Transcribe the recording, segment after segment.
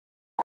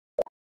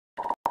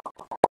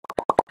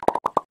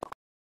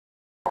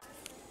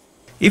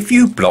If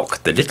you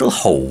block the little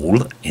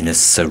hole in a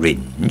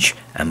syringe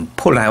and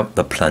pull out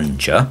the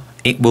plunger,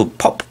 it will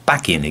pop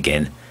back in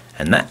again,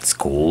 and that's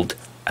called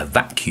a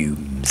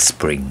vacuum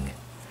spring.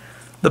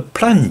 The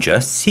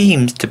plunger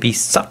seems to be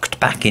sucked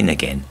back in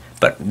again,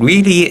 but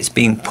really it's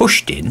being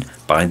pushed in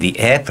by the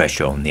air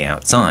pressure on the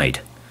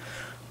outside.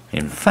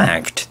 In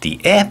fact,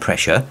 the air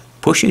pressure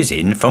pushes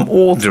in from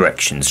all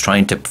directions,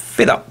 trying to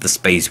fill up the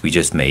space we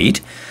just made,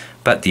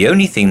 but the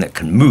only thing that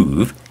can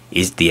move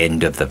is the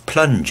end of the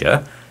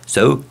plunger,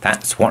 so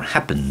that's what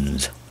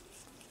happens.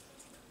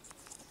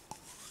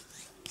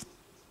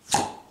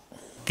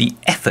 The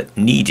effort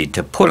needed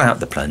to pull out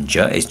the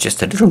plunger is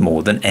just a little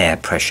more than air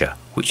pressure,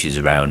 which is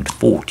around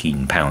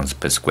 14 pounds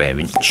per square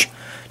inch,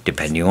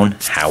 depending on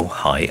how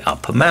high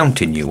up a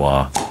mountain you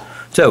are.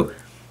 So,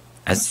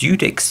 as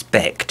you'd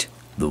expect,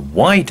 the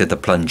wider the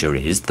plunger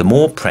is, the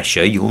more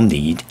pressure you'll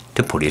need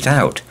to pull it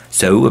out.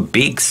 So a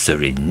big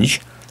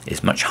syringe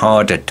is much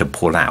harder to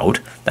pull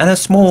out than a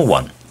small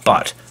one.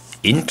 But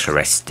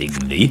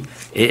interestingly,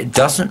 it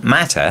doesn't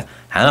matter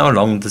how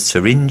long the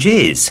syringe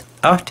is.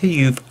 After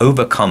you've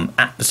overcome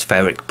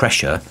atmospheric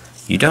pressure,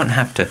 you don't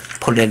have to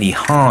pull any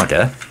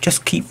harder,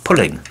 just keep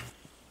pulling.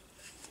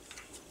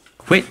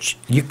 Which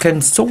you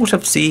can sort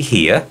of see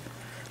here,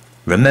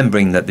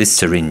 remembering that this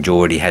syringe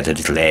already had a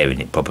little air in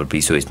it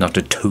probably, so it's not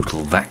a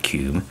total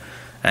vacuum.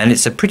 And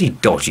it's a pretty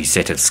dodgy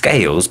set of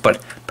scales,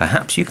 but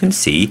perhaps you can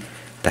see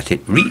that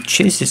it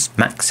reaches its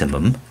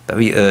maximum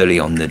very early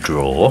on the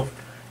draw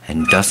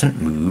and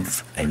doesn't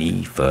move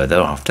any further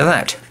after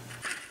that.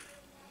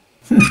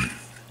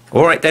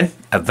 Alright then,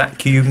 a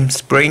vacuum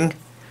spring.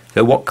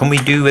 So what can we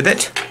do with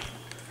it?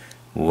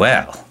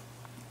 Well,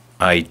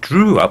 I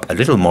drew up a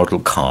little model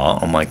car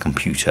on my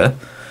computer,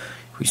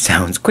 which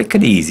sounds quick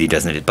and easy,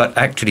 doesn't it? But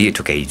actually it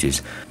took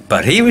ages.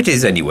 But here it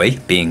is anyway,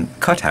 being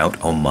cut out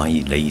on my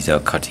laser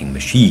cutting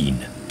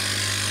machine.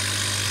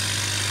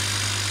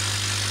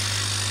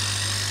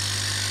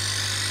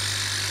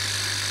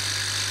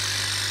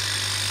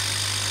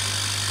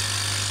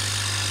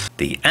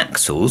 The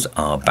axles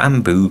are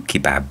bamboo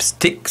kebab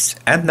sticks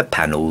and the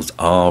panels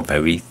are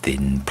very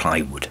thin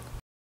plywood.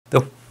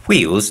 The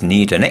wheels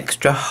need an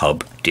extra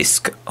hub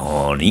disc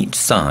on each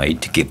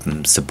side to give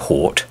them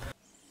support.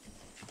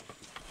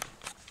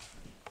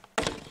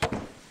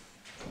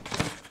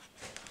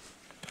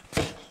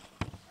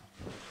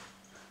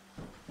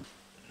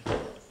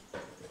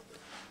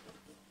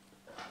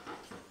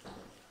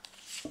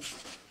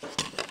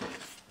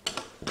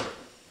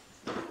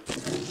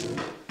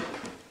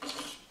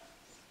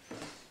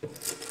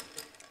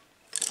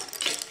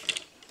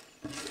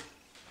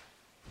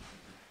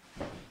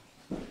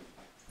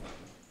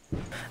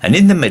 And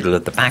in the middle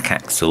of the back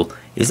axle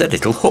is a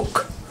little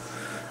hook.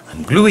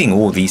 I'm gluing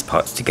all these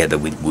parts together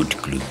with wood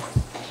glue.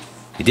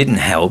 It didn't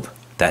help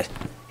that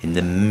in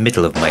the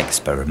middle of my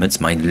experiments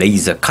my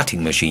laser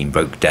cutting machine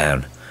broke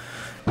down.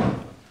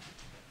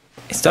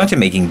 It started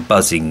making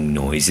buzzing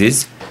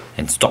noises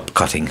and stopped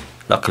cutting.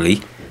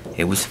 Luckily,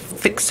 it was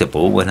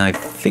fixable when I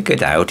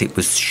figured out it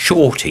was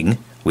shorting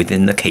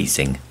within the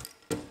casing.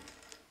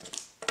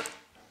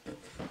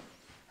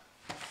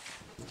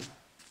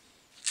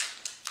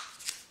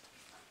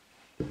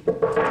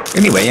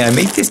 Anyway, I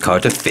made this car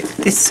to fit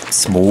this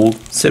small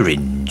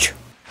syringe.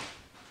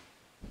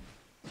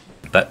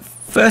 But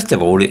first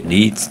of all, it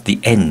needs the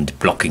end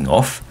blocking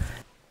off.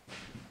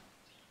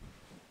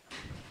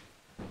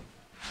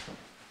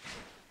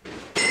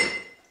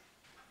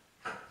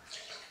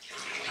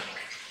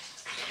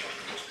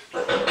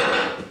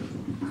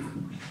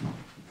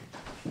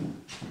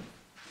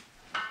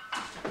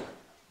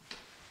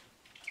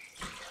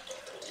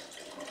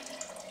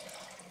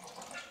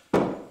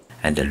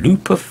 And a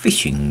loop of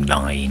fishing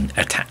line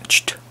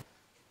attached.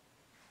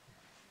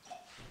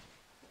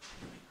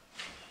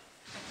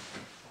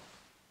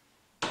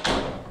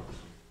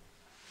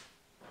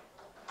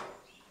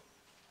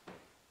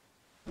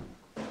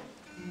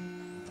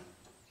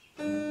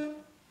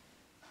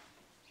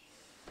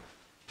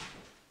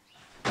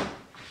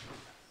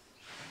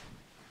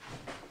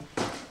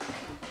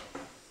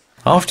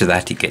 After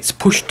that, it gets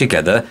pushed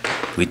together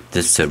with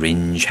the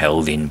syringe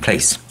held in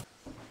place.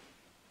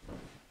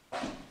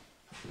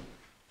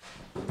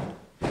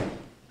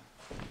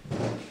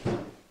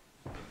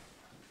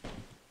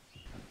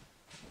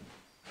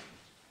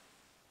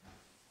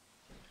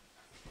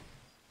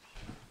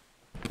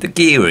 The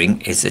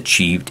gearing is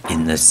achieved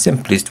in the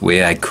simplest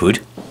way I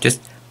could, just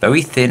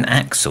very thin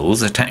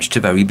axles attached to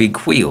very big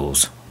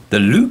wheels. The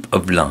loop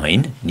of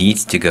line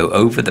needs to go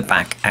over the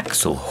back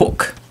axle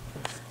hook,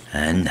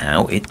 and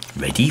now it's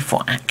ready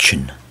for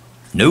action.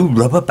 No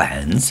rubber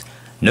bands,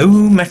 no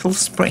metal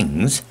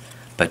springs,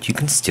 but you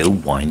can still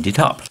wind it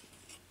up.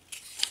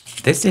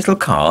 This little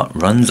car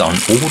runs on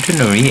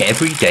ordinary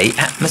everyday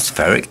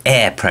atmospheric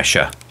air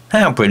pressure.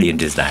 How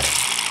brilliant is that?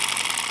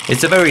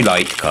 It's a very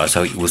light car,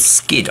 so it will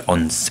skid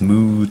on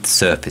smooth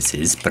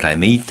surfaces, but I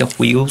made the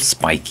wheels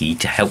spiky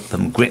to help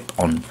them grip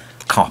on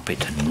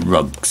carpet and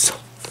rugs.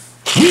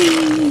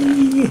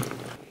 Whee!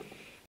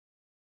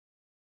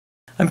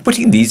 I'm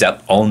putting these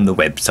up on the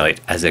website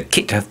as a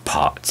kit of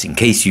parts in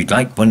case you'd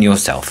like one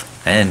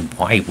yourself. And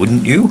why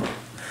wouldn't you?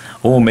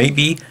 Or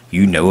maybe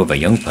you know of a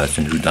young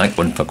person who'd like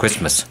one for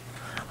Christmas.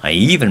 I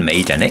even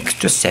made an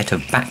extra set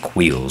of back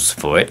wheels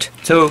for it,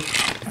 so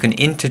you can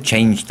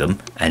interchange them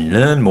and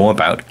learn more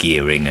about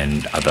gearing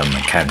and other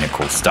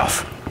mechanical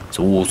stuff. It's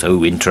all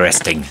so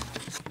interesting.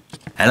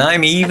 And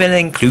I'm even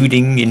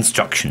including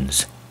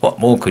instructions. What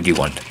more could you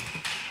want?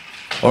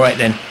 Alright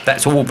then,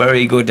 that's all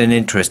very good and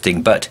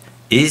interesting, but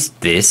is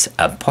this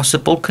a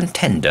possible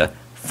contender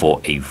for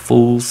a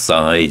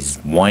full-size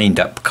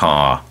wind-up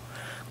car?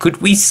 Could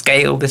we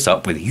scale this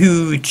up with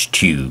huge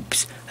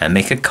tubes and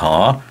make a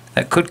car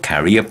that could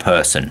carry a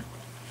person?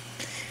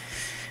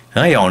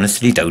 I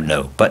honestly don't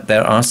know, but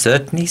there are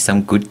certainly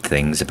some good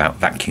things about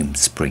vacuum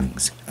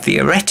springs.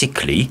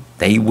 Theoretically,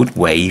 they would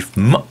weigh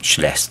much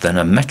less than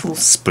a metal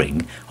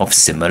spring of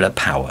similar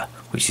power,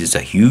 which is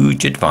a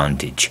huge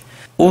advantage.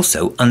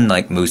 Also,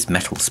 unlike most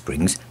metal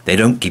springs, they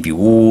don't give you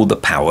all the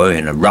power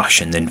in a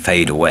rush and then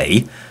fade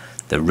away.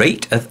 The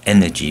rate of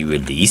energy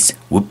release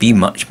would be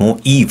much more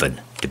even,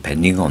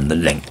 depending on the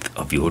length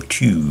of your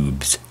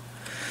tubes.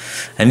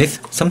 And if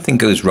something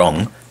goes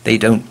wrong, they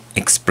don't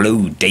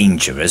explode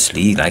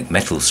dangerously like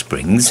metal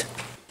springs.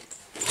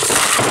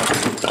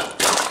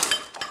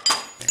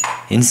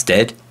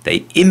 Instead, they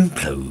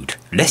implode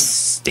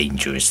less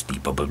dangerously,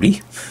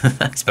 probably,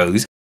 I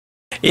suppose.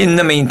 In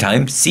the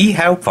meantime, see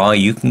how far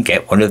you can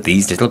get one of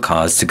these little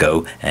cars to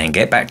go and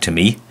get back to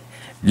me.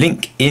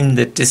 Link in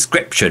the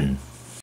description.